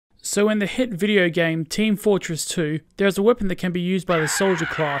So in the hit video game Team Fortress 2, there's a weapon that can be used by the soldier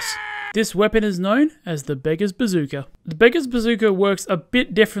class. This weapon is known as the Beggar's Bazooka. The Beggar's Bazooka works a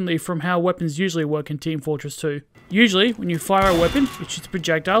bit differently from how weapons usually work in Team Fortress 2. Usually, when you fire a weapon, it shoots a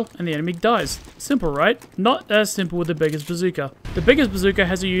projectile and the enemy dies. Simple, right? Not as simple with the Beggar's Bazooka. The Beggar's Bazooka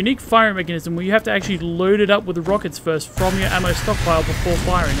has a unique firing mechanism where you have to actually load it up with rockets first from your ammo stockpile before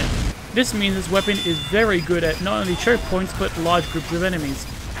firing it. This means this weapon is very good at not only choke points but large groups of enemies.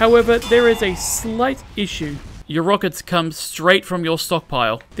 However, there is a slight issue. Your rockets come straight from your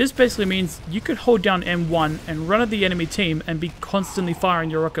stockpile. This basically means you could hold down M1 and run at the enemy team and be constantly firing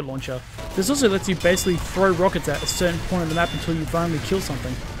your rocket launcher. This also lets you basically throw rockets at a certain point on the map until you finally kill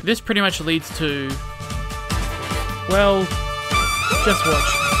something. This pretty much leads to... well, just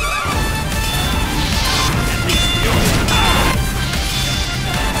watch.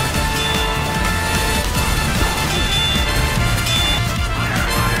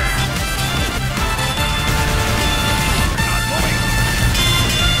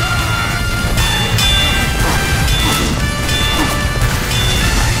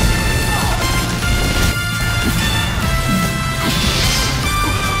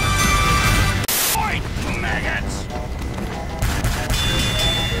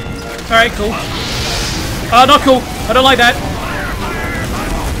 Alright, cool. Not cool. I don't like that.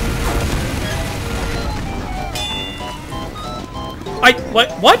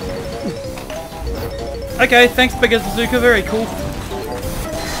 What? Okay, thanks, Beggar's Bazooka. Very cool.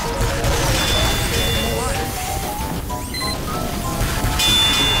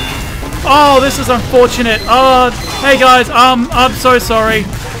 Oh, this is unfortunate. Hey guys, I'm so sorry.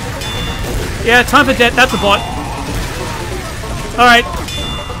 Yeah, time for death. That's a bot. Alright.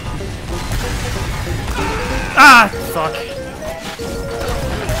 Ah, fuck.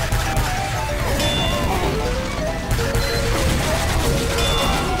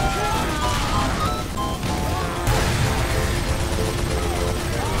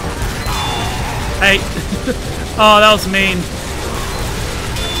 Hey. Oh, that was mean.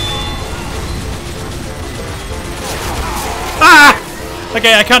 Ah!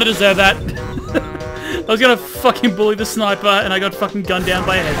 Okay, I kinda deserve that. I was gonna fucking bully the sniper and I got fucking gunned down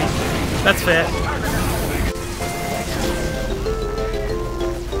by a heavy. That's fair.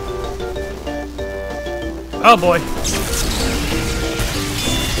 Oh boy.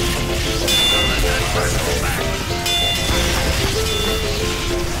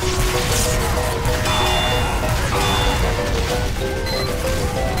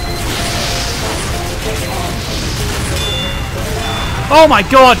 Oh my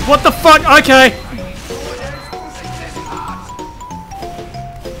god, what the fuck? Okay.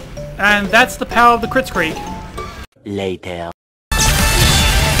 And that's the power of the crit streak. Later.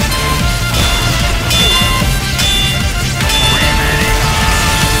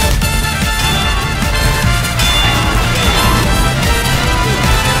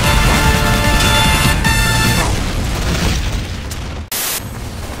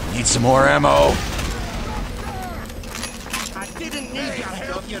 Need some more ammo. I didn't need your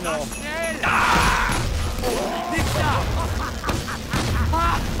help, you know.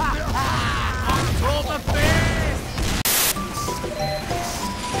 Control the face!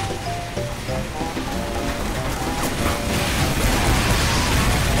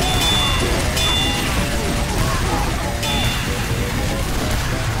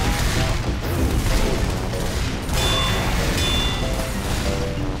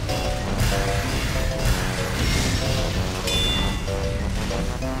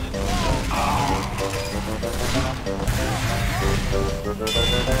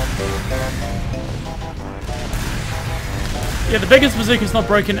 Yeah, the Beggar's Bazooka is not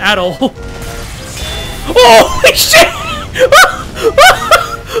broken at all. Holy shit!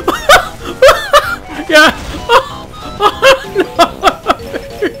 Yeah.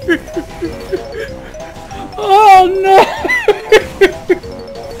 Oh no!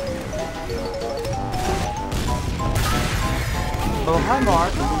 Oh, hi,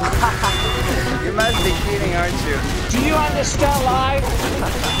 Mark. You must be kidding, aren't you? Do you understand life?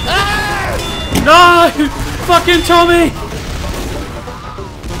 No! Fucking Tommy!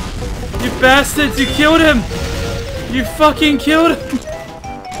 You bastards, you killed him! You fucking killed him!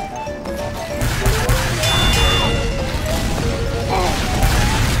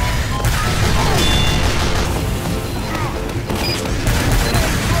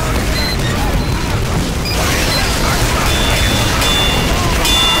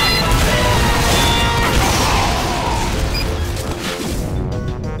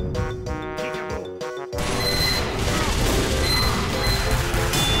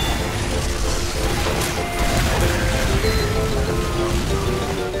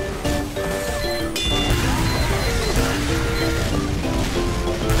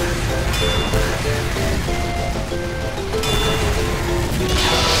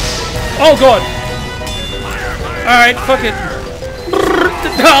 Oh god! Alright, fuck it.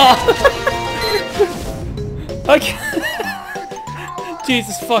 Okay.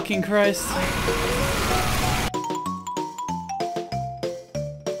 Jesus fucking Christ.